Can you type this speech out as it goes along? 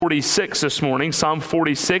46 this morning. Psalm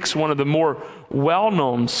 46, one of the more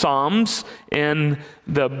well-known psalms in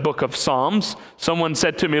the book of Psalms. Someone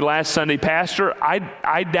said to me last Sunday, Pastor,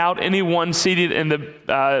 I doubt anyone seated in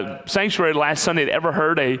the sanctuary last Sunday had ever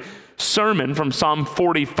heard a sermon from Psalm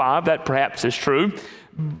 45. That perhaps is true.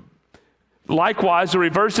 Likewise, the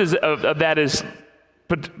reverses of that is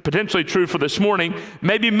potentially true for this morning.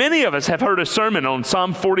 Maybe many of us have heard a sermon on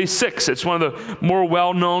Psalm 46. It's one of the more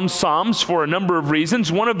well-known psalms for a number of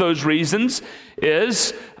reasons. One of those reasons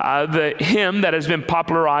is the hymn that has been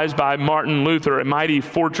popularized by Martin Luther, "A Mighty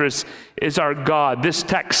Fortress is Our God." This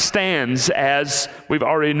text stands, as we've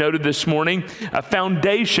already noted this morning, a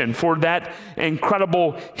foundation for that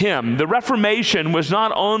incredible hymn. The Reformation was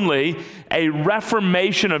not only a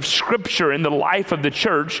reformation of Scripture in the life of the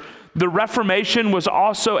church, the Reformation was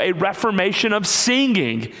also a reformation of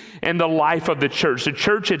singing in the life of the church. The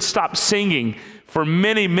church had stopped singing for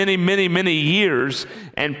many years,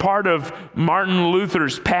 and part of Martin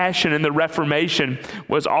Luther's passion in the Reformation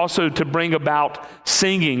was also to bring about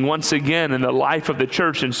singing once again in the life of the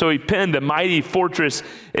church. And so he penned, "A Mighty Fortress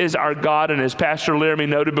is Our God," and as Pastor Laramie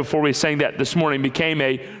noted before we sang that this morning, became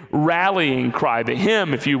a rallying cry, the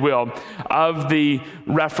hymn, if you will, of the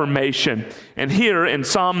Reformation. And here in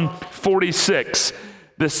Psalm 46,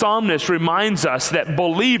 the psalmist reminds us that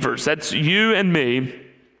believers, that's you and me,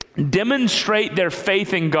 demonstrate their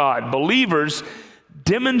faith in God. Believers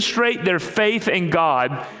demonstrate their faith in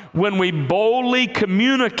God when we boldly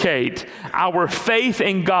communicate our faith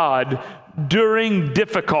in God during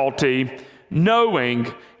difficulty,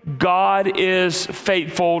 knowing God is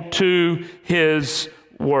faithful to His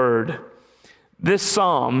Word. This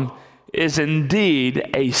psalm is indeed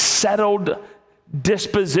a settled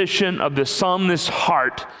disposition of the psalmist's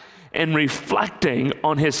heart and reflecting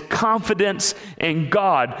on his confidence in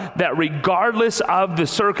God, that regardless of the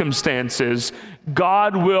circumstances,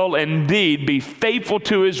 God will indeed be faithful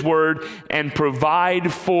to His Word and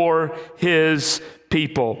provide for His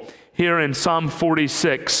people. Here in Psalm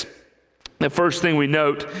 46, the first thing we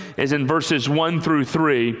note is in verses 1 through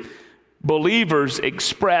 3, believers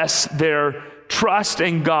express their trust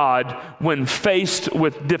in God when faced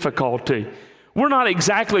with difficulty. We're not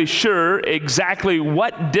exactly sure exactly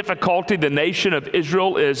what difficulty the nation of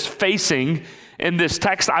Israel is facing in this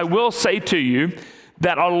text. I will say to you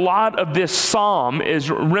that a lot of this psalm is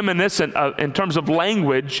reminiscent of, in terms of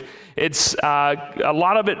language, it's a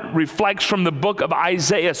lot of it reflects from the book of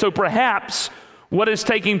Isaiah. So perhaps what is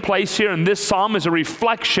taking place here in this psalm is a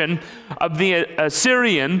reflection of the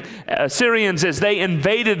Assyrians as they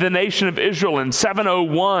invaded the nation of Israel in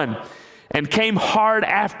 701. And came hard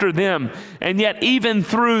after them. And yet even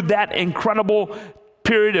through that incredible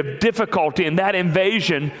period of difficulty and that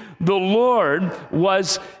invasion, the Lord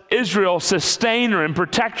was Israel's sustainer and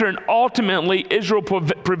protector, and ultimately Israel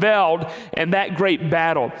prevailed in that great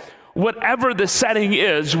battle. Whatever the setting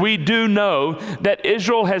is, we do know that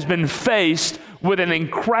Israel has been faced with an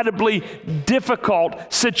incredibly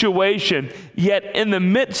difficult situation. Yet in the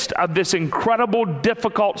midst of this incredible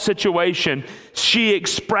difficult situation, she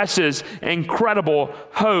expresses incredible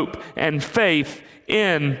hope and faith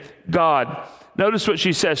in God. Notice what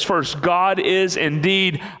she says first. God is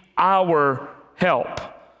indeed our help.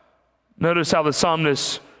 Notice how the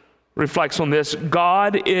psalmist reflects on this.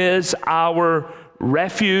 God is our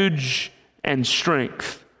refuge and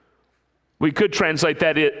strength. We could translate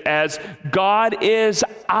that as God is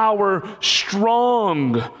our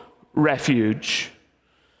strong refuge,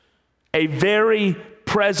 a very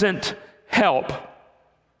present help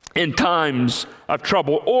in times of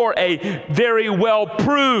trouble, or a very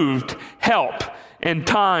well-proved help in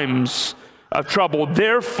times of trouble.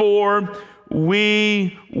 Therefore,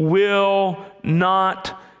 we will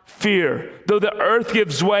not fear. Though the earth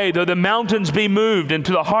gives way, though the mountains be moved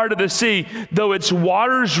into the heart of the sea, though its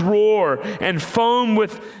waters roar and foam,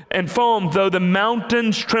 though the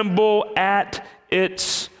mountains tremble at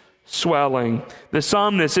its swelling. The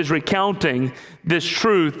psalmist is recounting this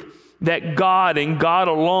truth that God and God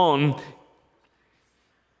alone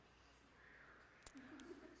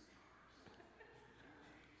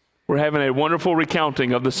we're having a wonderful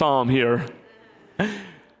recounting of the psalm here.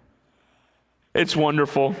 It's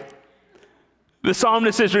wonderful. The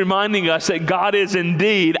psalmist is reminding us that God is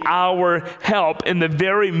indeed our help in the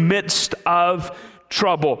very midst of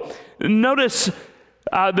trouble. Notice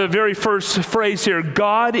the very first phrase here,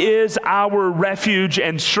 God is our refuge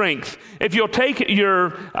and strength. If you'll take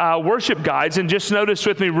your worship guides and just notice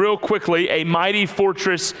with me real quickly, a mighty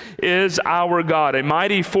fortress is our God. A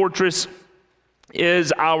mighty fortress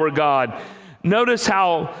is our God. Notice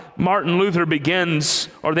how Martin Luther begins,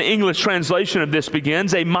 or the English translation of this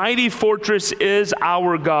begins, "A mighty fortress is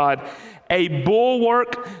our God, a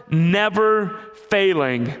bulwark never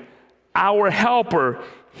failing, our helper,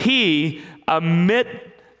 he amid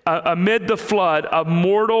the flood of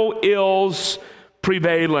mortal ills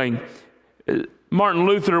prevailing." Martin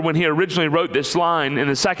Luther, when he originally wrote this line in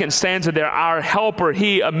the second stanza there, "Our helper,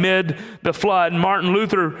 he amid the flood," Martin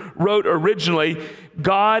Luther wrote originally,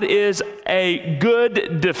 "God is a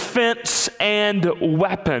good defense and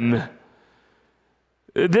weapon."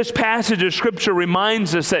 This passage of Scripture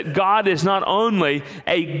reminds us that God is not only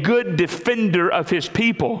a good defender of his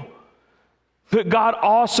people, but God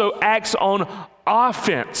also acts on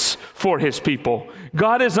offense for his people.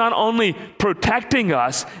 God is not only protecting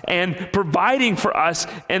us and providing for us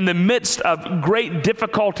in the midst of great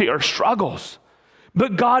difficulty or struggles,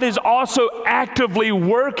 but God is also actively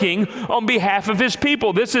working on behalf of his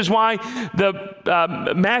people. This is why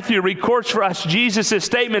Matthew records for us Jesus'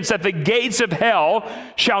 statements that the gates of hell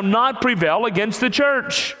shall not prevail against the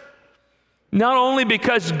church. Not only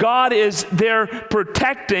because God is there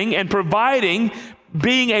protecting and providing,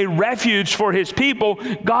 being a refuge for his people,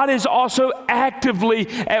 God is also actively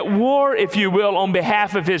at war, if you will, on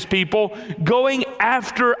behalf of his people, going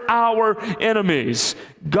after our enemies.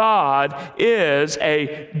 God is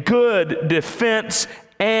a good defense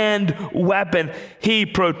and weapon. He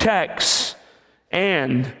protects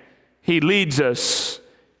and he leads us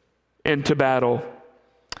into battle.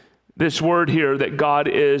 This word here, that God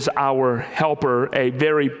is our helper, a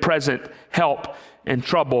very present help in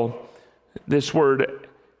trouble. This word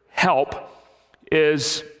help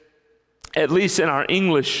is, at least in our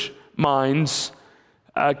English minds,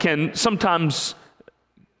 can sometimes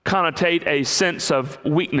connotate a sense of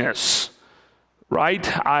weakness,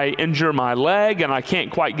 right? I injure my leg and I can't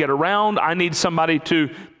quite get around. I need somebody to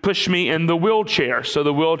push me in the wheelchair, so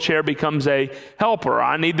the wheelchair becomes a helper.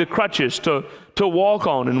 I need the crutches to walk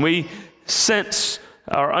on, and we sense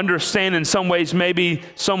or understand in some ways maybe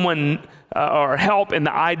someone or help in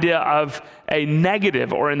the idea of a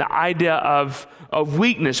negative or in the idea of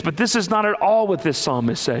weakness. But this is not at all what this psalm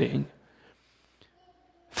is saying.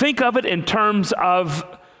 Think of it in terms of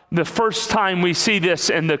the first time we see this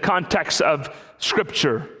in the context of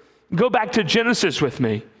Scripture. Go back to Genesis with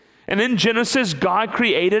me. And in Genesis, God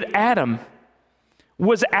created Adam.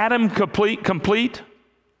 Was Adam complete?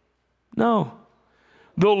 No.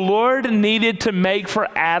 The Lord needed to make for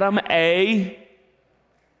Adam a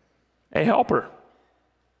helper.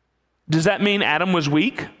 Does that mean Adam was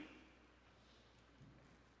weak? Does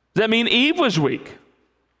that mean Eve was weak?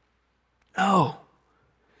 No.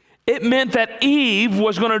 It meant that Eve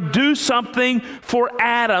was going to do something for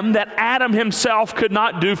Adam that Adam himself could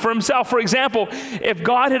not do for himself. For example, if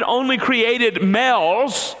God had only created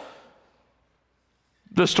males,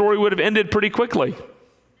 the story would have ended pretty quickly.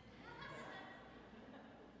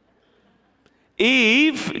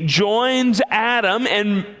 Eve joins Adam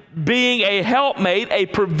in being a helpmate, a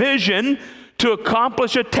provision to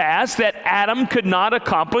accomplish a task that Adam could not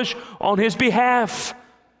accomplish on his behalf.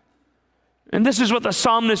 And this is what the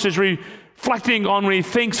psalmist is reflecting on when he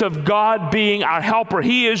thinks of God being our helper.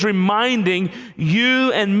 He is reminding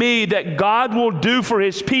you and me that God will do for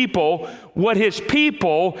his people what his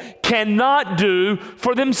people cannot do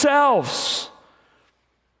for themselves.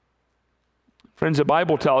 Friends, the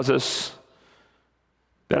Bible tells us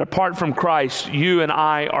that apart from Christ, you and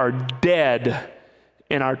I are dead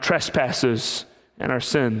in our trespasses and our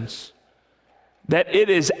sins. That it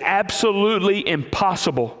is absolutely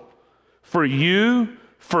impossible for you,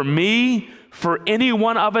 for me, for any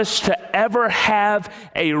one of us to ever have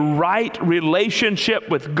a right relationship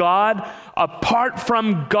with God apart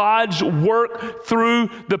from God's work through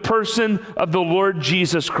the person of the Lord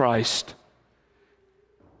Jesus Christ.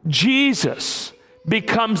 Jesus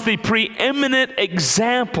becomes the preeminent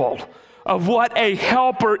example of what a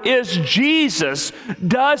helper is. Jesus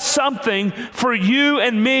does something for you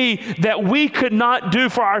and me that we could not do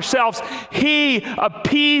for ourselves. He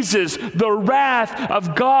appeases the wrath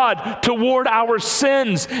of God toward our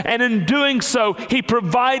sins, and in doing so, he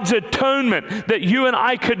provides atonement that you and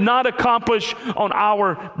I could not accomplish on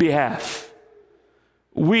our behalf.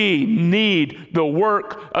 We need the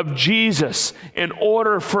work of Jesus in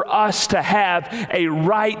order for us to have a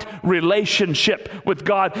right relationship with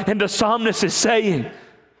God. And the psalmist is saying,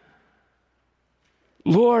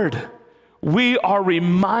 Lord, we are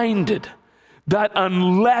reminded that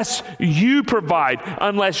unless you provide,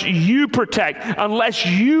 unless you protect, unless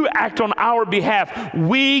you act on our behalf,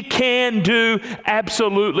 we can do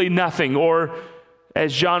absolutely nothing. Or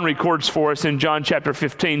as John records for us in John chapter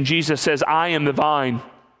 15, Jesus says, I am the vine,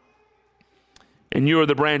 and you are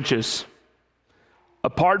the branches.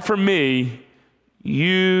 Apart from me,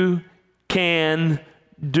 you can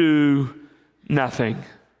do nothing.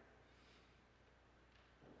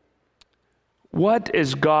 What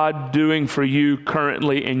is God doing for you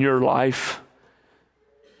currently in your life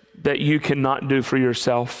that you cannot do for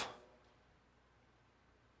yourself?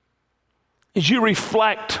 As you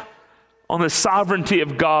reflect on the sovereignty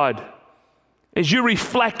of God, as you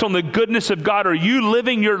reflect on the goodness of God, are you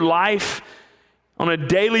living your life on a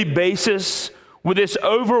daily basis with this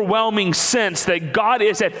overwhelming sense that God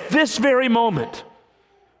is at this very moment,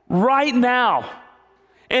 right now,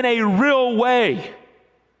 in a real way,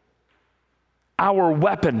 our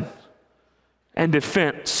weapon and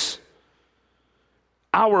defense,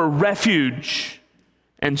 our refuge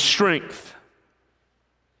and strength,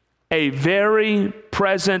 a very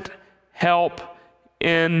present help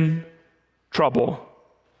in trouble?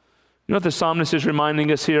 You know what the psalmist is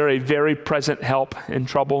reminding us here? A very present help in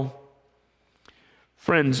trouble.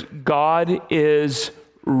 Friends, God is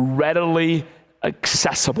readily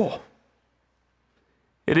accessible.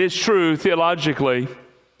 It is true theologically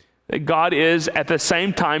that God is at the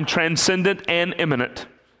same time transcendent and immanent.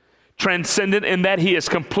 Transcendent in that he is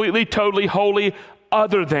completely, totally, wholly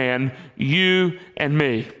other than you and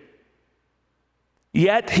me.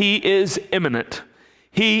 Yet he is immanent.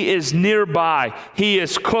 He is nearby. He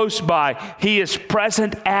is close by. He is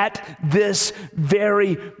present at this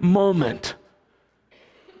very moment.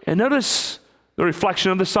 And notice the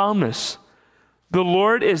reflection of the psalmist. The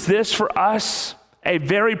Lord is this for us, a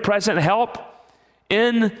very present help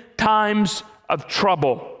in times of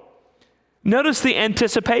trouble. Notice the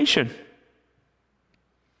anticipation.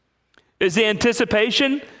 Is the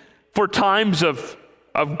anticipation for times of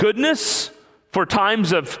goodness, for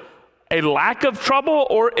times of a lack of trouble,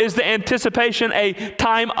 or is the anticipation a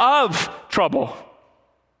time of trouble?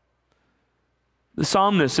 The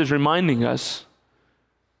psalmist is reminding us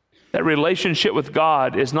that relationship with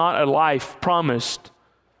God is not a life promised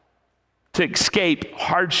to escape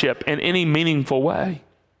hardship in any meaningful way.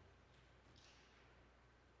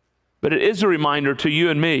 But it is a reminder to you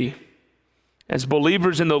and me, as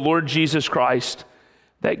believers in the Lord Jesus Christ,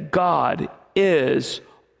 that God is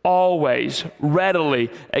always readily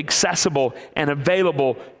accessible and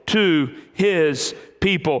available to his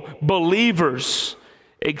people. Believers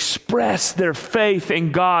express their faith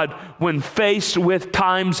in God when faced with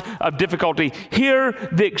times of difficulty. Hear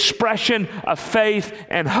the expression of faith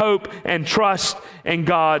and hope and trust in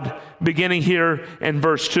God beginning here in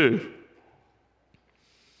verse 2.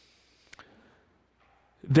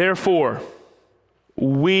 Therefore,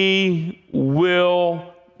 we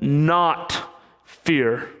will not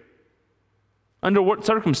fear. Under what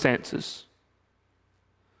circumstances?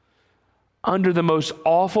 Under the most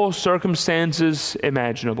awful circumstances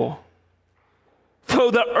imaginable.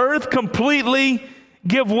 Though the earth completely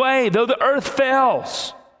give way, though the earth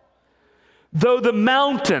fails, though the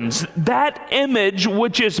mountains, that image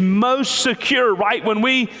which is most secure, right? When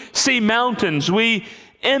we see mountains, we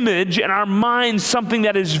image in our minds something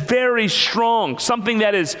that is very strong, something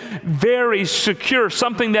that is very secure,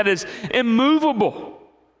 something that is immovable.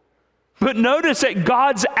 But notice at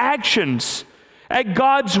God's actions, at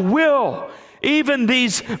God's will, even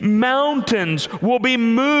these mountains will be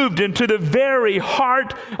moved into the very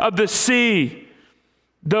heart of the sea.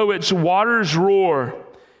 Though its waters roar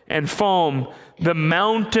and foam, the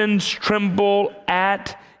mountains tremble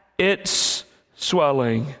at its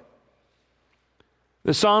swelling.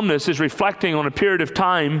 The psalmist is reflecting on a period of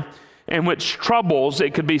time in which troubles,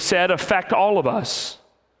 it could be said, affect all of us.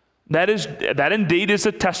 That indeed is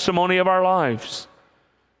the testimony of our lives.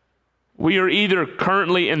 We are either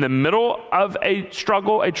currently in the middle of a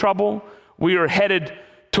struggle, a trouble, we are headed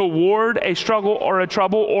toward a struggle or a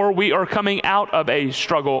trouble, or we are coming out of a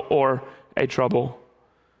struggle or a trouble.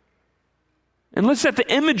 And listen at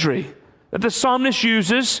the imagery that the psalmist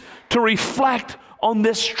uses to reflect on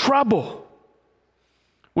this trouble.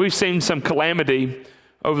 We've seen some calamity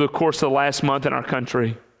over the course of the last month in our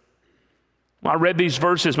country. When I read these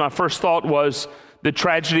verses, my first thought was the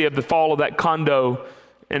tragedy of the fall of that condo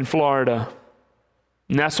in Florida,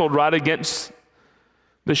 nestled right against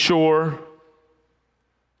the shore,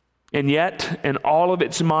 and yet, in all of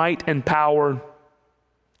its might and power,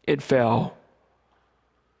 it fell.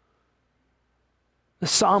 The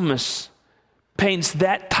psalmist paints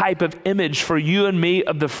that type of image for you and me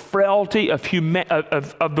of the frailty of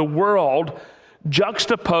the world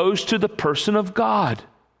juxtaposed to the person of God.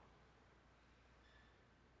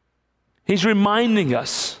 He's reminding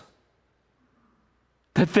us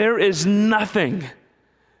that there is nothing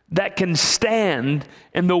that can stand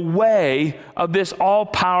in the way of this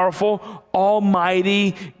all-powerful,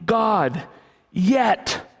 almighty God.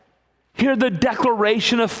 Yet, hear the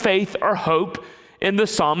declaration of faith or hope in the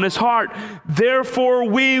psalmist's heart. Therefore,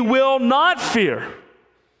 we will not fear.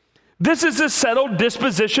 This is the settled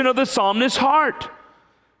disposition of the psalmist's heart.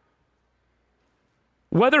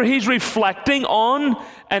 Whether he's reflecting on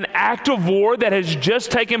an act of war that has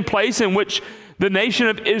just taken place in which the nation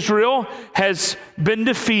of Israel has been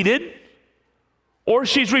defeated, or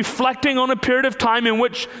she's reflecting on a period of time in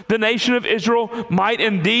which the nation of Israel might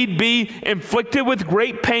indeed be inflicted with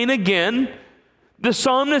great pain again, the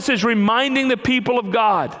psalmist is reminding the people of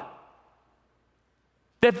God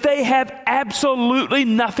that they have absolutely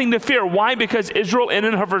nothing to fear. Why? Because Israel in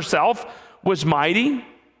and of herself was mighty?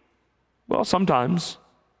 Well, sometimes.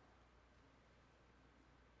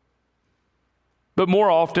 But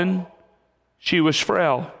more often, she was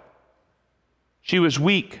frail. She was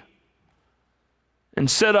weak.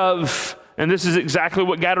 Instead of, and this is exactly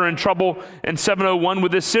what got her in trouble in 701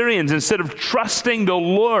 with the Syrians, instead of trusting the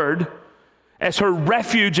Lord as her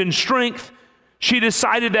refuge and strength, she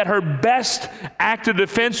decided that her best act of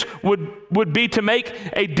defense would be to make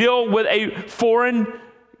a deal with a foreign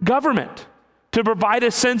government to provide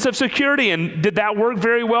a sense of security. And did that work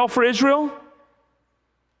very well for Israel?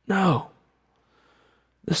 No.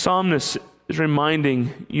 The psalmist is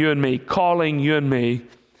reminding you and me, calling you and me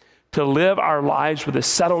to live our lives with a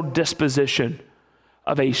settled disposition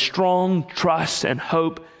of a strong trust and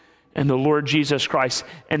hope in the Lord Jesus Christ,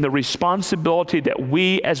 and the responsibility that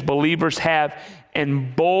we as believers have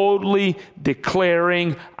in boldly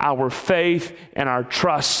declaring our faith and our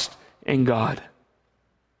trust in God.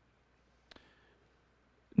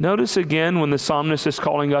 Notice again when the psalmist is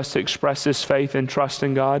calling us to express this faith and trust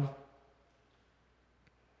in God.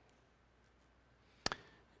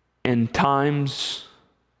 In times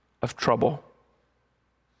of trouble.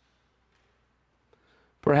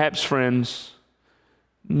 Perhaps, friends,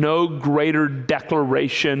 no greater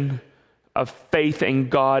declaration of faith in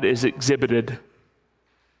God is exhibited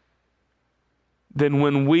than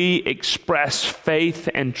when we express faith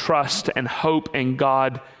and trust and hope in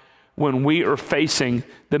God when we are facing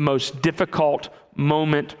the most difficult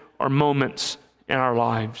moment or moments in our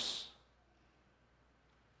lives.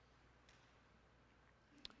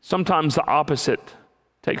 Sometimes the opposite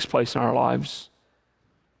takes place in our lives.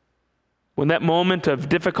 When that moment of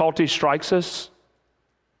difficulty strikes us,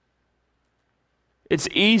 it's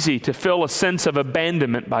easy to feel a sense of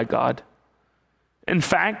abandonment by God. In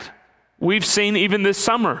fact, we've seen even this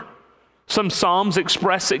summer, some Psalms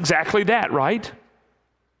express exactly that, right?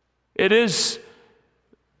 It is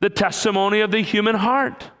the testimony of the human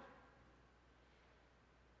heart.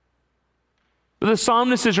 But the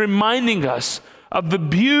psalmist is reminding us of the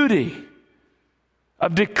beauty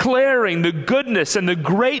of declaring the goodness and the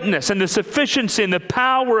greatness and the sufficiency and the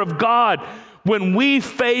power of God when we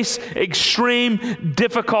face extreme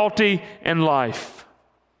difficulty in life.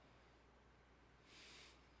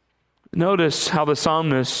 Notice how the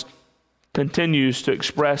psalmist continues to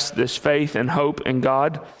express this faith and hope in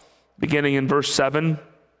God, beginning in verse 7.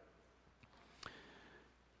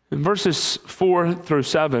 In verses 4 through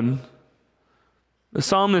 7, the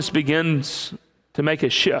psalmist begins to make a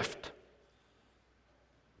shift.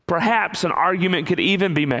 Perhaps an argument could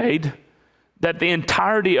even be made that the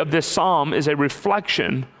entirety of this psalm is a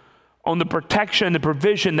reflection on the protection and the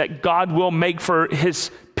provision that God will make for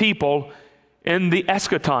his people in the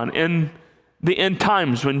eschaton, in the end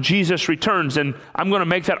times when Jesus returns. And I'm going to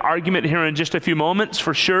make that argument here in just a few moments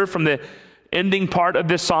for sure from the ending part of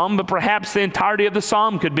this psalm, but perhaps the entirety of the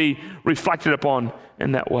psalm could be reflected upon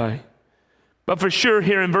in that way. But for sure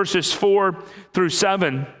here in verses 4 through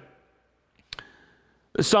 7,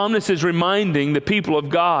 the psalmist is reminding the people of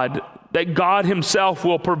God that God himself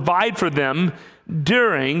will provide for them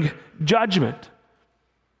during judgment.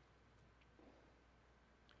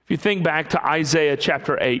 If you think back to Isaiah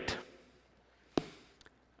chapter 8,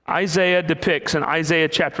 Isaiah depicts in Isaiah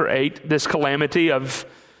chapter 8 this calamity of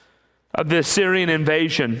the Assyrian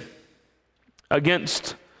invasion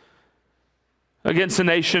against the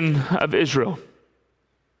nation of Israel.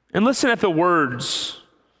 And listen at the words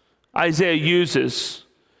Isaiah uses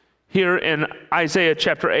here in Isaiah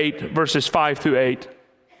chapter 8, verses 5 through 8.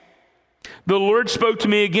 The Lord spoke to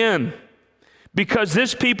me again, because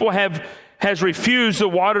this people has refused the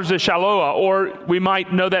waters of Shiloah, or we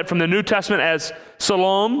might know that from the New Testament as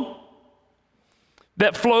Siloam,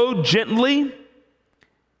 that flowed gently,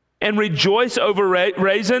 and rejoice over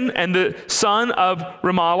Rezin and the son of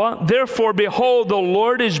Remaliah. Therefore, behold, the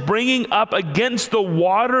Lord is bringing up against the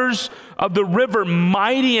waters of the river,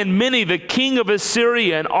 mighty and many, the king of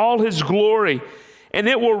Assyria and all his glory. And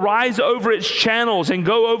it will rise over its channels and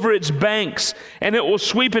go over its banks, and it will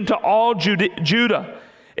sweep into all Judah.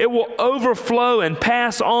 It will overflow and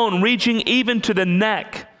pass on, reaching even to the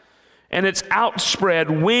neck, and its outspread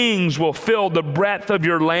wings will fill the breadth of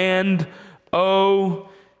your land, O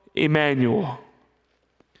Emmanuel.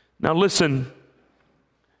 Now listen,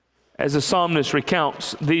 as the psalmist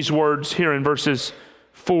recounts these words here in verses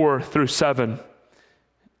 4 through 7,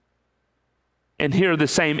 and hear the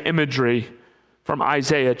same imagery from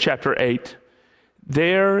Isaiah chapter 8.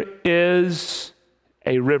 There is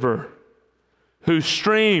a river whose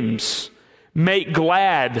streams make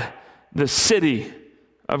glad the city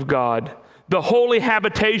of God, the holy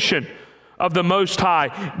habitation of the Most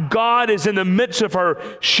High. God is in the midst of her.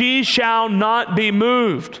 She shall not be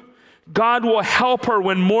moved. God will help her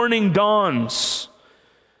when morning dawns.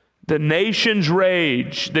 The nations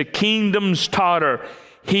rage, the kingdoms totter.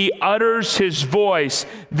 He utters his voice,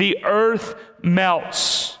 the earth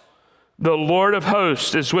melts. The Lord of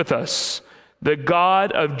hosts is with us. The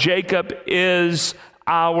God of Jacob is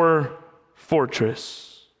our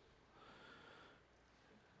fortress.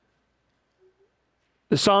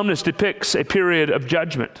 The psalmist depicts a period of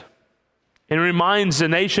judgment and reminds the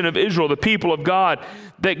nation of Israel, the people of God,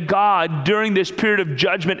 that God, during this period of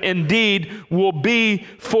judgment, indeed will be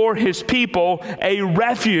for his people a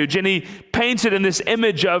refuge. And he paints it in this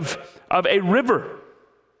image of a river.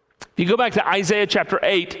 If you go back to Isaiah chapter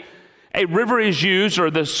 8, a river is used,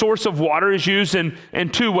 or the source of water is used in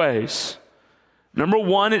two ways. Number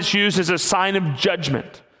one, it's used as a sign of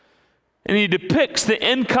judgment. And he depicts the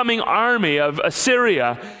incoming army of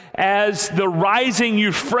Assyria as the rising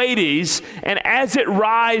Euphrates, and as it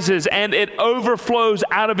rises and it overflows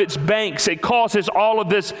out of its banks, it causes all of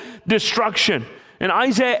this destruction. And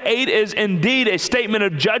Isaiah 8 is indeed a statement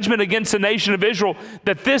of judgment against the nation of Israel,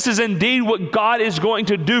 that this is indeed what God is going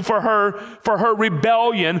to do for her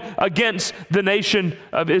rebellion against the nation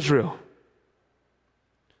of Israel.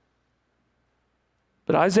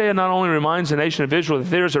 But Isaiah not only reminds the nation of Israel that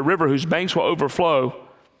there is a river whose banks will overflow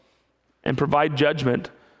and provide judgment,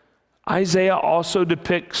 Isaiah also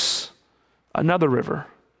depicts another river.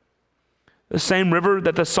 The same river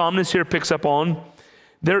that the psalmist here picks up on.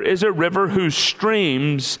 There is a river whose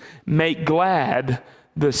streams make glad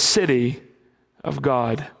the city of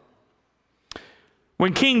God.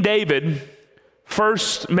 When King David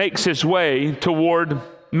first makes his way toward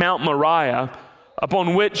Mount Moriah,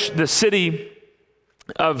 upon which the city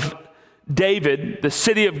of David, the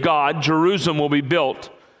city of God, Jerusalem, will be built,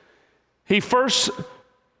 he first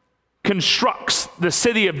constructs the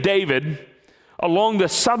city of David along the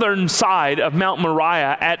southern side of Mount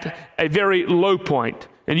Moriah at a very low point.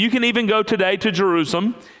 And you can even go today to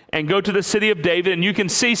Jerusalem and go to the city of David, and you can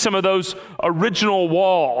see some of those original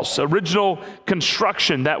walls, original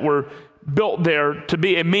construction that were built there to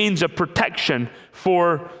be a means of protection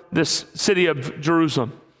for this city of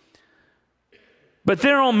Jerusalem. But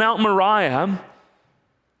there on Mount Moriah,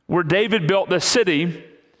 where David built the city,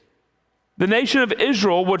 the nation of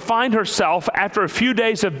Israel would find herself, after a few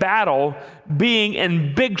days of battle, being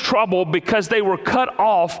in big trouble because they were cut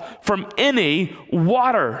off from any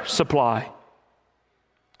water supply.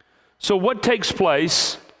 So what takes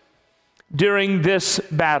place during this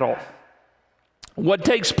battle? What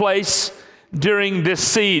takes place during this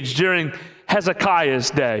siege, during Hezekiah's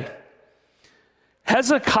day?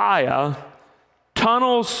 Hezekiah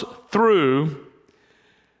tunnels through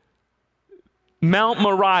Mount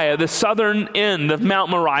Moriah, the southern end of Mount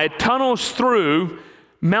Moriah, tunnels through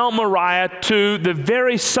Mount Moriah to the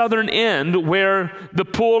very southern end where the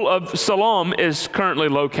Pool of Siloam is currently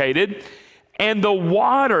located. And the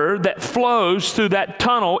water that flows through that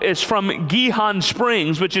tunnel is from Gihon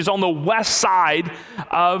Springs, which is on the west side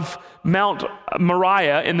of Mount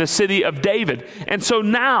Moriah in the city of David. And so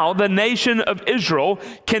now the nation of Israel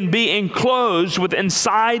can be enclosed with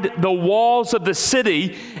inside the walls of the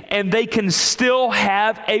city, and they can still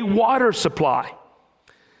have a water supply.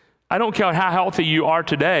 I don't care how healthy you are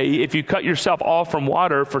today, if you cut yourself off from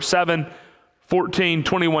water for 7, 14,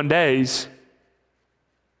 21 days,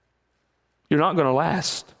 you're not going to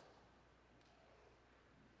last.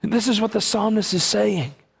 And this is what the psalmist is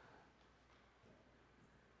saying.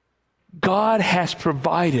 God has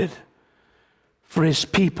provided for his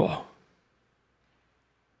people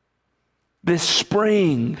this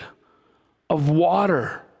spring of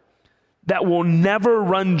water that will never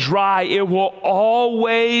run dry. It will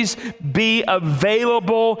always be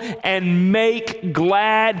available and make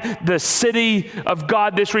glad the city of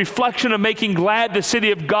God. This reflection of making glad the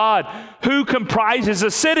city of God. Who comprises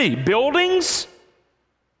a city? Buildings?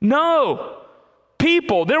 No.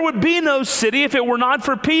 People. There would be no city if it were not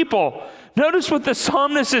for people. Notice what the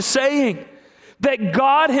psalmist is saying. That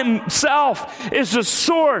God himself is the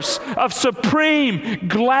source of supreme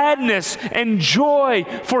gladness and joy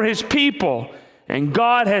for his people. And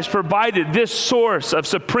God has provided this source of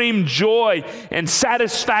supreme joy and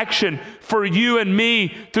satisfaction for you and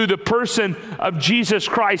me through the person of Jesus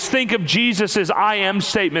Christ. Think of Jesus' I am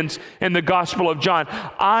statements in the Gospel of John.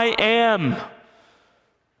 I am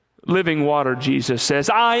living water, Jesus says.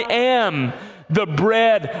 I am the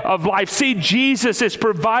bread of life. See, Jesus is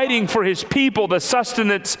providing for his people the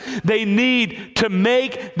sustenance they need to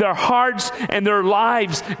make their hearts and their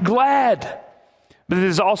lives glad. But it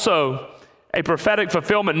is also a prophetic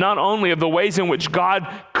fulfillment not only of the ways in which God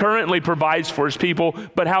currently provides for his people,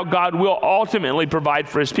 but how God will ultimately provide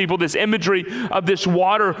for his people. This imagery of this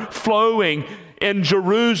water flowing in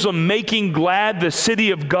Jerusalem, making glad the city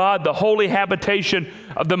of God, the holy habitation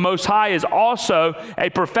of the Most High, is also a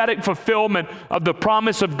prophetic fulfillment of the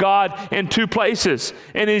promise of God in two places,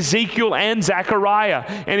 in Ezekiel and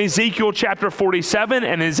Zechariah. In Ezekiel chapter 47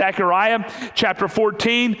 and in Zechariah chapter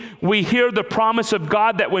 14, we hear the promise of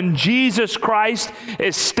God that when Jesus Christ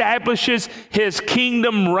establishes his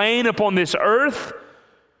kingdom reign upon this earth,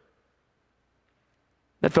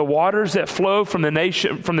 that the waters that flow from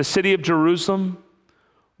the city of Jerusalem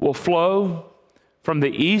will flow from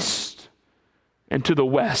the east and to the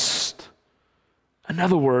west. In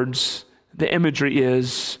other words, the imagery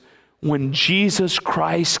is when Jesus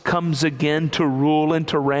Christ comes again to rule and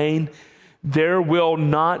to reign, there will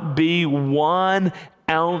not be 1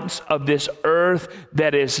 ounce of this earth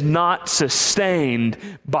that is not sustained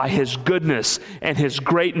by his goodness and his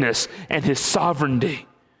greatness and his sovereignty.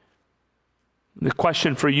 The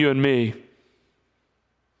question for you and me,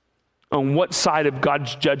 on what side of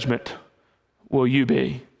God's judgment will you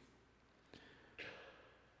be?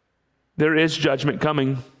 There is judgment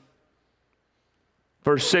coming.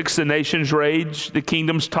 Verse 6, the nations rage, the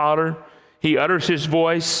kingdoms totter. He utters his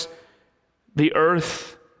voice, the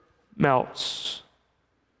earth melts.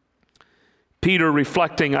 Peter,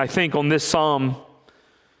 reflecting, I think, on this psalm,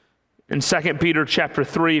 in 2 Peter chapter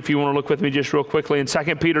 3, if you want to look with me just real quickly, in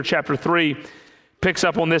 2 Peter chapter 3, picks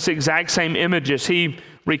up on this exact same image as he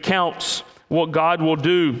recounts what God will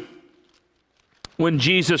do when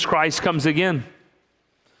Jesus Christ comes again.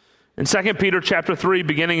 In 2 Peter chapter 3,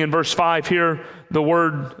 beginning in verse 5, hear the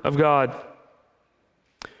word of God.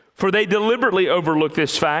 For they deliberately overlook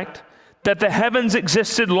this fact, that the heavens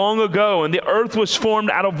existed long ago, and the earth was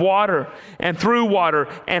formed out of water and through water.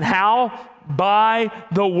 And how? By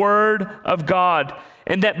the word of God.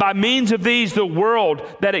 And that by means of these, the world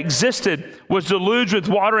that existed was deluged with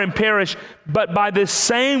water and perished. But by this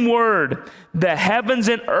same word, the heavens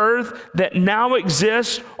and earth that now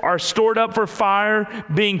exist are stored up for fire,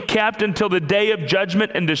 being kept until the day of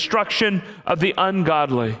judgment and destruction of the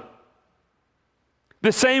ungodly.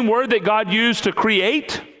 The same word that God used to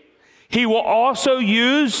create, he will also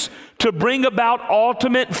use to bring about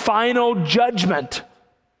ultimate final judgment.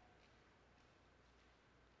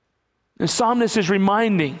 The psalmist is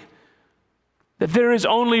reminding that there is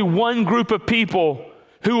only one group of people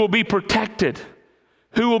who will be protected,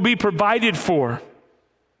 who will be provided for,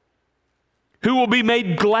 who will be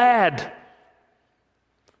made glad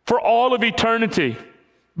for all of eternity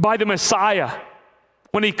by the Messiah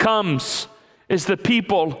when he comes, is the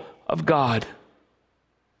people of God.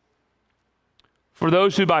 For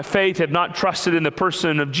those who by faith have not trusted in the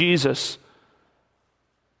person of Jesus,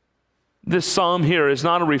 this psalm here is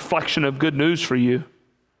not a reflection of good news for you.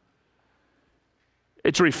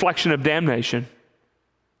 It's a reflection of damnation.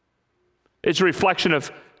 It's a reflection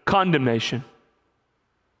of condemnation.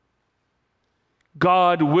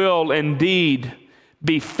 God will indeed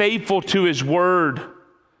be faithful to his word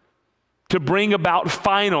to bring about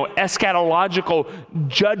final eschatological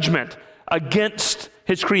judgment against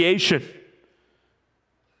his creation.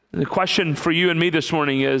 The question for you and me this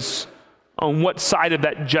morning is, on what side of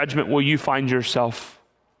that judgment will you find yourself?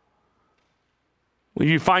 Will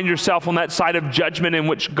you find yourself on that side of judgment in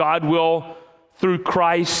which God will, through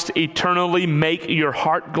Christ, eternally make your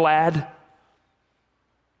heart glad?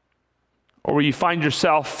 Or will you find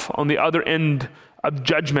yourself on the other end of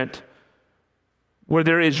judgment where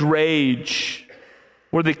there is rage,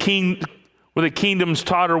 where the kingdoms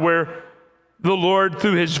totter, where the Lord,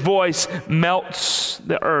 through his voice, melts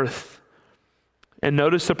the earth? And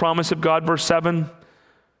notice the promise of God, verse 7.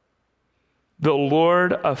 The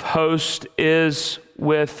Lord of hosts is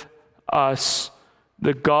with us.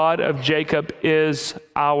 The God of Jacob is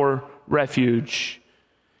our refuge.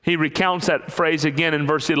 He recounts that phrase again in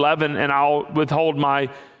verse 11, and I'll withhold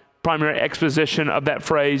my primary exposition of that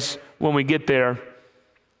phrase when we get there.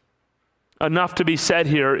 Enough to be said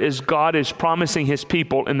here is God is promising his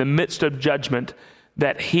people in the midst of judgment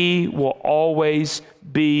that he will always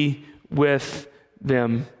be with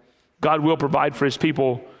them. God will provide for his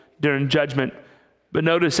people during judgment. But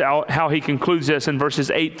notice how he concludes this in verses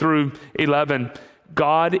 8 through 11.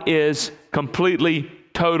 God is completely,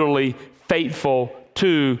 totally faithful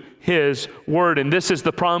to his word. And this is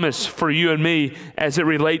the promise for you and me as it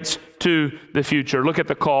relates to the future. Look at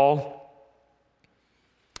the call.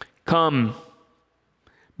 Come,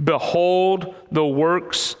 behold the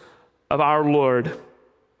works of our Lord.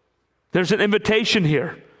 There's an invitation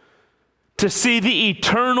here to see the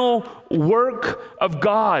eternal work of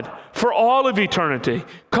God for all of eternity.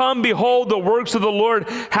 Come, behold the works of the Lord,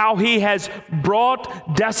 how he has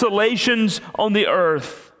brought desolations on the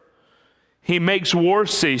earth. He makes war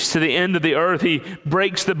cease to the end of the earth. He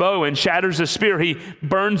breaks the bow and shatters the spear. He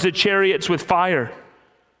burns the chariots with fire.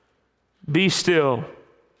 Be still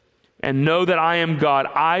and know that I am God.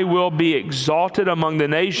 I will be exalted among the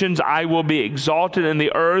nations. I will be exalted in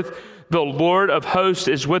the earth. The Lord of hosts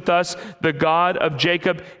is with us. The God of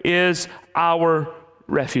Jacob is our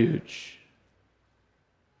refuge.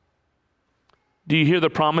 Do you hear the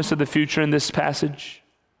promise of the future in this passage?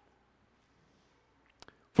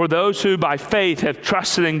 For those who by faith have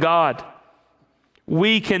trusted in God,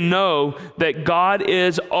 we can know that God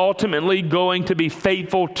is ultimately going to be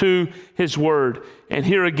faithful to his word. And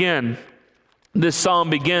here again, this psalm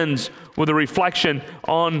begins with a reflection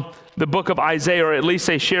on the book of Isaiah, or at least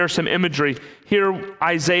they share some imagery. Here,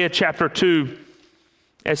 Isaiah chapter 2,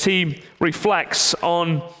 as he reflects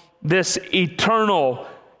on this eternal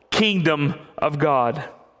kingdom of God.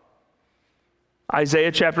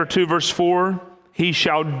 Isaiah chapter 2, verse 4, he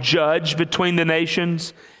shall judge between the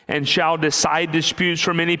nations and shall decide disputes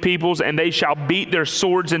for many peoples, and they shall beat their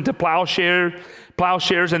swords into plowshares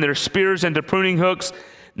and their spears into pruning hooks.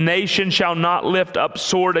 Nation shall not lift up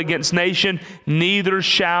sword against nation, neither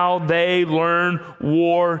shall they learn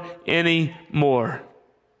war anymore.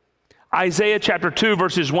 Isaiah chapter 2,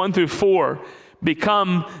 verses 1 through 4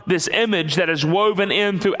 become this image that is woven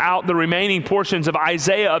in throughout the remaining portions of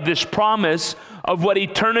Isaiah of this promise of what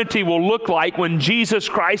eternity will look like when Jesus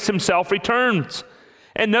Christ himself returns.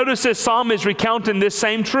 And notice this psalm is recounting this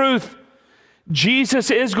same truth. Jesus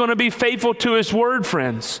is going to be faithful to his word,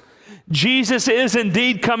 friends. Jesus is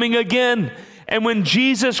indeed coming again. And when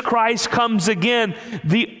Jesus Christ comes again,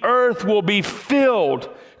 the earth will be filled,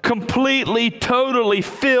 completely, totally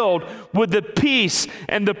filled with the peace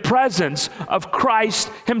and the presence of Christ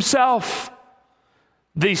himself.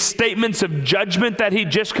 These statements of judgment that he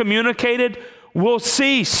just communicated will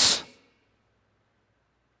cease.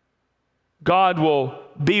 God will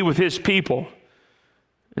be with his people,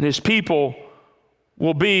 and his people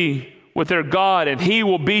will be with their God, and he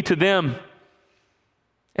will be to them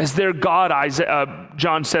as their God,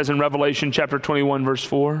 John says in Revelation chapter 21, verse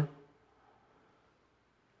 4.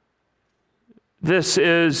 This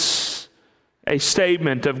is a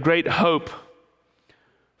statement of great hope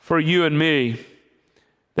for you and me,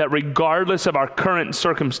 that regardless of our current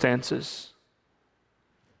circumstances,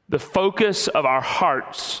 the focus of our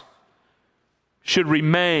hearts should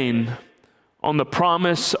remain on the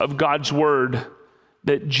promise of God's word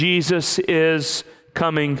that Jesus is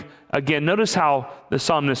coming again. Notice how the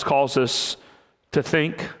psalmist calls us to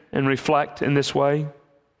think and reflect in this way.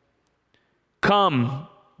 Come,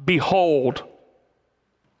 behold.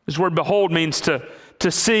 This word behold means to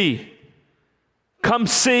see. Come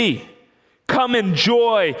see. Come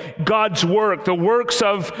enjoy God's work, the works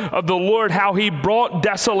of the Lord, how he brought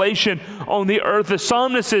desolation on the earth. The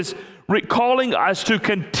psalmist is calling us to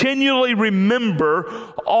continually remember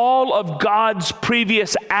all of God's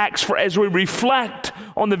previous acts, for as we reflect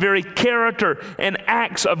on the very character and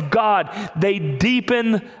acts of God, they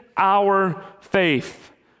deepen our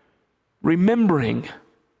faith. Remembering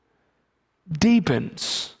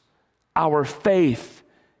deepens our faith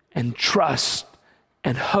and trust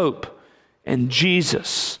and hope in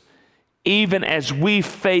Jesus, even as we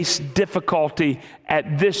face difficulty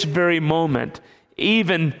at this very moment,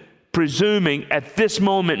 even presuming at this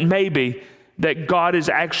moment maybe that God is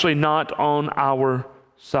actually not on our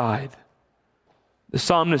side. The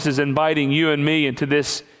psalmist is inviting you and me into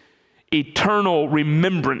this eternal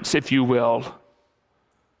remembrance, if you will,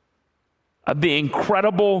 of the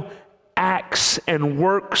incredible acts and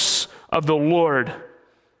works of the Lord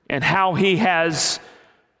and how he has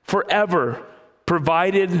forever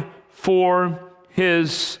provided for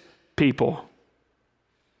his people.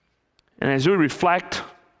 And as we reflect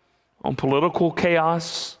on political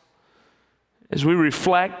chaos, as we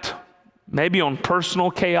reflect maybe on personal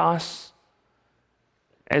chaos,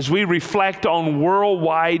 as we reflect on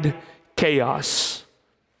worldwide chaos.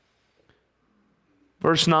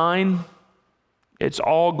 Verse 9, it's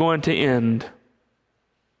all going to end.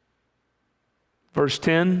 Verse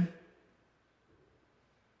 10,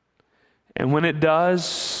 and when it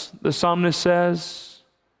does, the psalmist says,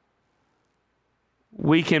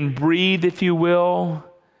 we can breathe, if you will,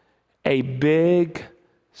 a big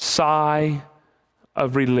sigh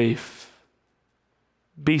of relief.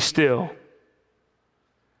 Be still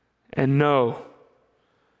and know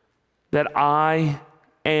that I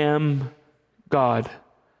am God.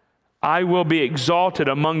 I will be exalted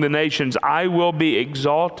among the nations. I will be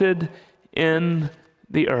exalted in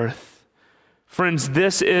the earth. Friends,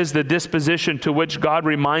 this is the disposition to which God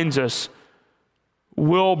reminds us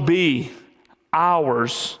will be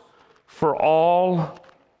ours for all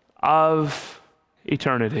of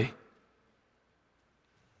eternity.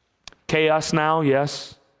 Chaos now,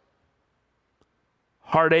 yes.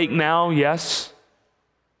 Heartache now, yes.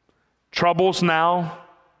 Troubles now,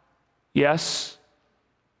 yes.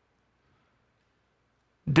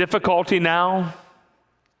 Difficulty now,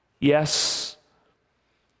 yes.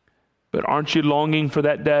 But aren't you longing for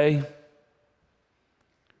that day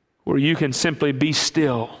where you can simply be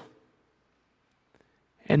still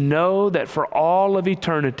and know that for all of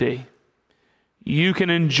eternity, you can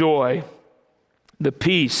enjoy the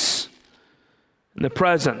peace and the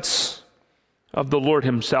presence of the Lord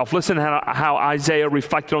himself? Listen how Isaiah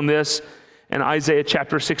reflected on this in Isaiah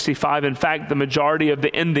chapter 65. In fact, the majority of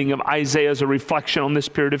the ending of Isaiah is a reflection on this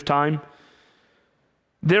period of time.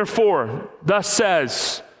 Therefore, thus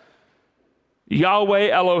says Yahweh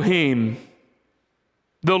Elohim,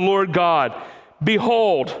 the Lord God,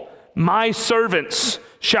 behold, my servants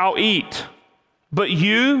shall eat, but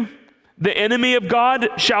you, the enemy of God,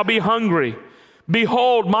 shall be hungry.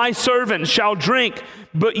 Behold, my servants shall drink,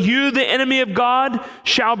 but you, the enemy of God,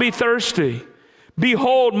 shall be thirsty.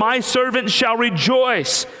 Behold, my servants shall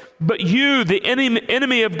rejoice, but you, the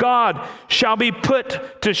enemy of God, shall be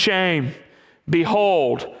put to shame.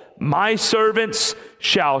 Behold, my servants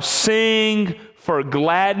shall sing for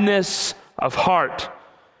gladness of heart,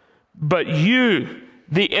 but you,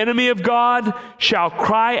 the enemy of God, shall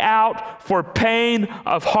cry out for pain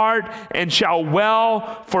of heart and shall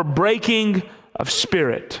wail for breaking of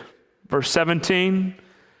spirit. Verse 17,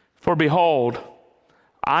 for behold,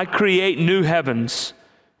 I create new heavens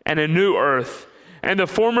and a new earth, and the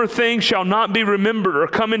former things shall not be remembered or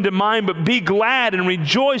come into mind, but be glad and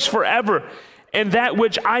rejoice forever in that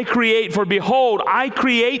which I create. For behold, I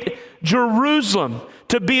create Jerusalem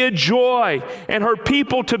to be a joy, and her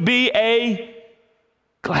people to be a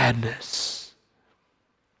gladness.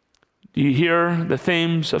 Do you hear the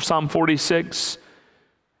themes of Psalm 46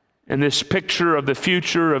 and this picture of the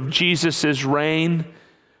future of Jesus' reign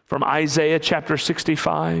from Isaiah chapter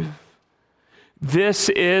 65? This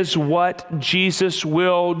is what Jesus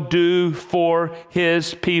will do for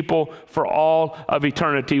his people for all of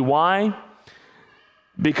eternity. Why?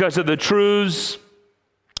 Because of the truths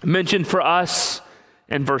mentioned for us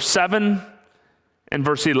in verse 7 and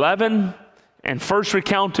verse 11 and first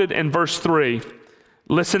recounted in verse 3.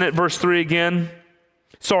 Listen at verse 3 again.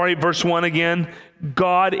 Verse 1 again.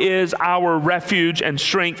 God is our refuge and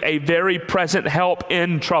strength, a very present help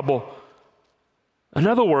in trouble. In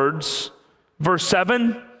other words, verse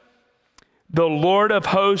 7, the Lord of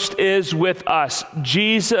hosts is with us.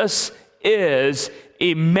 Jesus is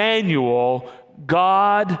Emmanuel,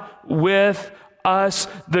 God with us.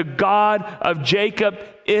 The God of Jacob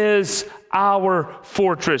is our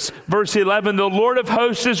fortress. Verse 11, the Lord of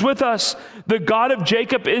hosts is with us. The God of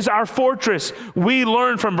Jacob is our fortress. We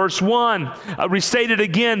learn from verse 1, restated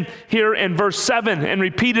again here in verse 7 and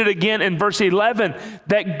repeated again in verse 11,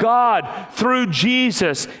 that God through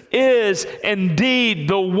Jesus is indeed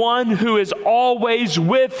the one who is always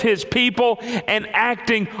with his people and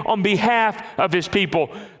acting on behalf of his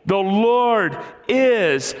people. The Lord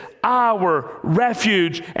is our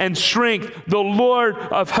refuge and strength. The Lord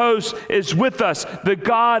of hosts is with us. The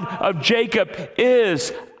God of Jacob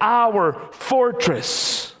is our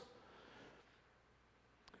fortress.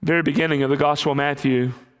 Very beginning of the Gospel of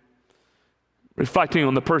Matthew, reflecting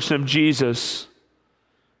on the person of Jesus,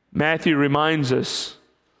 Matthew reminds us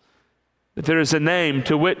that there is a name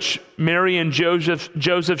to which Mary and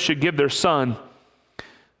Joseph should give their son.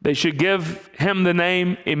 They should give him the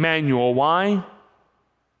name Emmanuel. Why?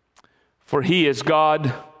 For he is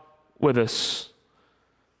God with us.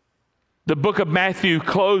 The book of Matthew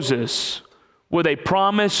closes with a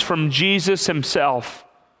promise from Jesus himself.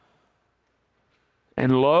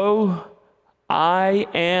 And lo, I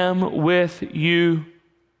am with you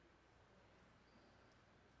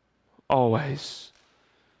always.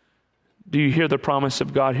 Do you hear the promise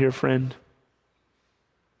of God here, friend?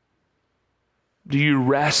 Do you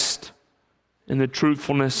rest in the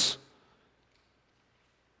truthfulness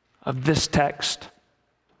of this text?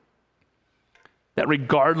 That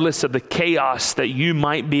regardless of the chaos that you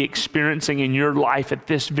might be experiencing in your life at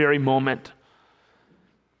this very moment,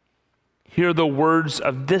 hear the words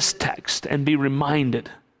of this text and be reminded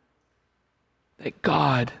that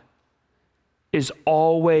God is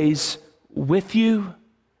always with you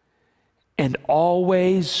and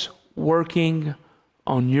always working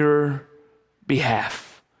on your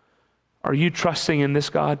behalf. Are you trusting in this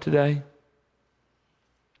God today?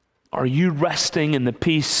 Are you resting in the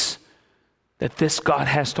peace that this God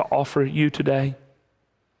has to offer you today?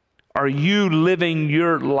 Are you living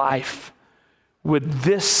your life with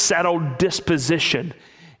this settled disposition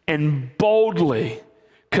and boldly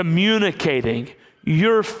communicating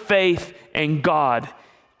your faith in God,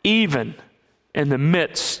 even in the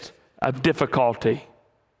midst of difficulty,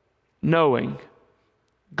 knowing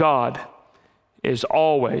God is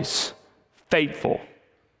always faithful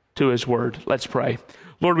to His word? Let's pray.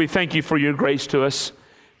 Lord, we thank you for your grace to us.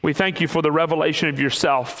 We thank you for the revelation of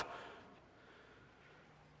yourself.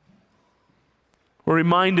 We're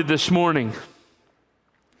reminded this morning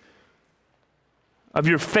of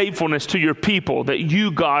your faithfulness to your people, that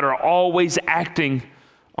you, God, are always acting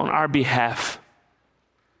on our behalf.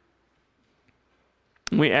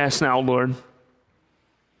 We ask now, Lord,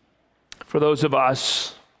 for those of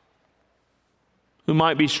us who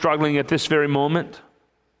might be struggling at this very moment,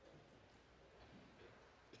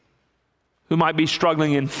 who might be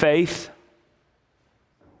struggling in faith,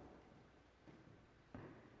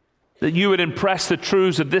 that you would impress the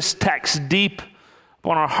truths of this text deep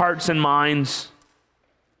on our hearts and minds.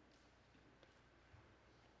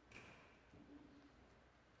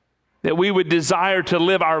 That we would desire to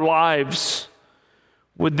live our lives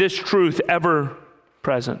with this truth ever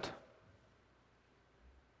present.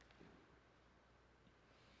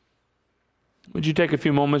 Would you take a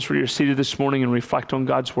few moments where you're seated this morning and reflect on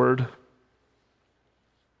God's word?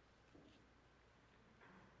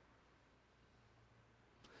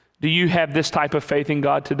 Do you have this type of faith in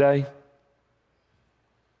God today?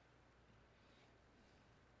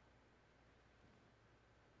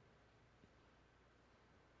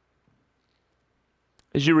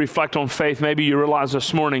 As you reflect on faith, maybe you realize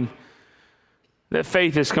this morning that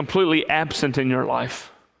faith is completely absent in your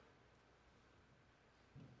life.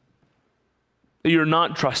 That you're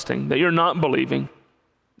not trusting, that you're not believing,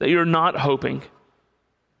 that you're not hoping.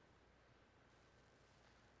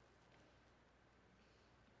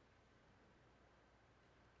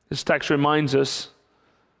 This text reminds us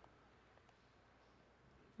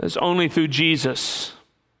that it's only through Jesus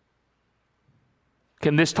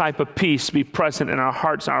can this type of peace be present in our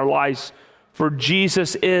hearts and our lives, for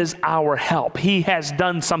Jesus is our help. He has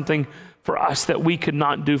done something for us that we could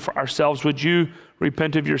not do for ourselves. Would you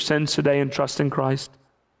repent of your sins today and trust in Christ?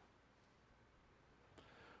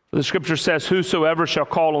 For the scripture says, whosoever shall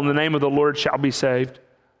call on the name of the Lord shall be saved.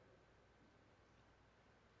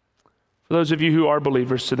 For those of you who are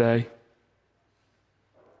believers today,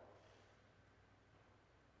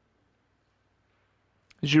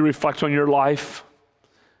 as you reflect on your life,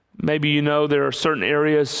 maybe you know there are certain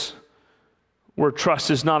areas where trust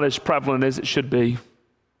is not as prevalent as it should be.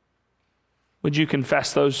 Would you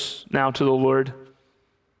confess those now to the Lord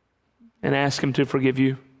and ask Him to forgive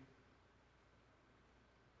you?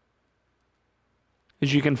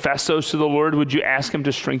 As you confess those to the Lord, would you ask Him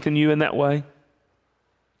to strengthen you in that way?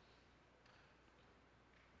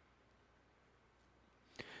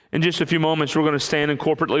 In just a few moments, we're going to stand and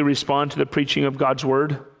corporately respond to the preaching of God's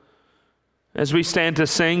word. As we stand to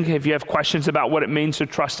sing, if you have questions about what it means to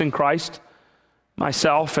trust in Christ,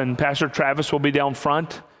 myself and Pastor Travis will be down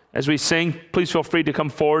front. As we sing, please feel free to come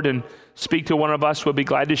forward and speak to one of us. We'll be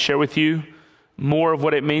glad to share with you more of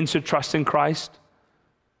what it means to trust in Christ.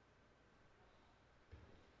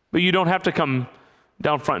 But you don't have to come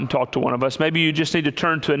down front and talk to one of us. Maybe you just need to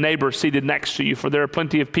turn to a neighbor seated next to you, for there are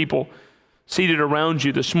plenty of people seated around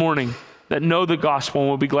you this morning that know the gospel and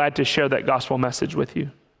will be glad to share that gospel message with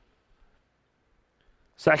you.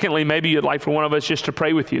 Secondly, maybe you'd like for one of us just to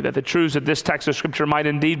pray with you, that the truths of this text of Scripture might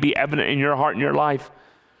indeed be evident in your heart and your life,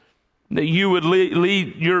 that you would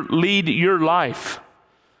lead your life,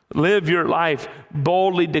 live your life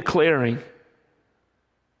boldly declaring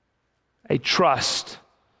a trust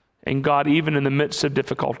in God even in the midst of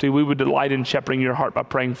difficulty. We would delight in shepherding your heart by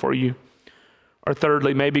praying for you. Or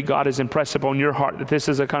thirdly, maybe God has impressed upon your heart that this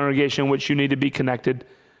is a congregation in which you need to be connected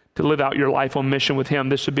to live out your life on mission with Him.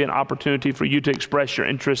 This would be an opportunity for you to express your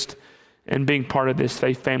interest and being part of this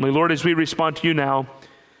faith family. Lord, as we respond to you now,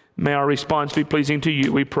 may our response be pleasing to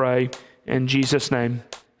you, we pray. In Jesus' name,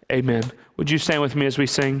 amen. Would you stand with me as we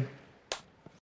sing?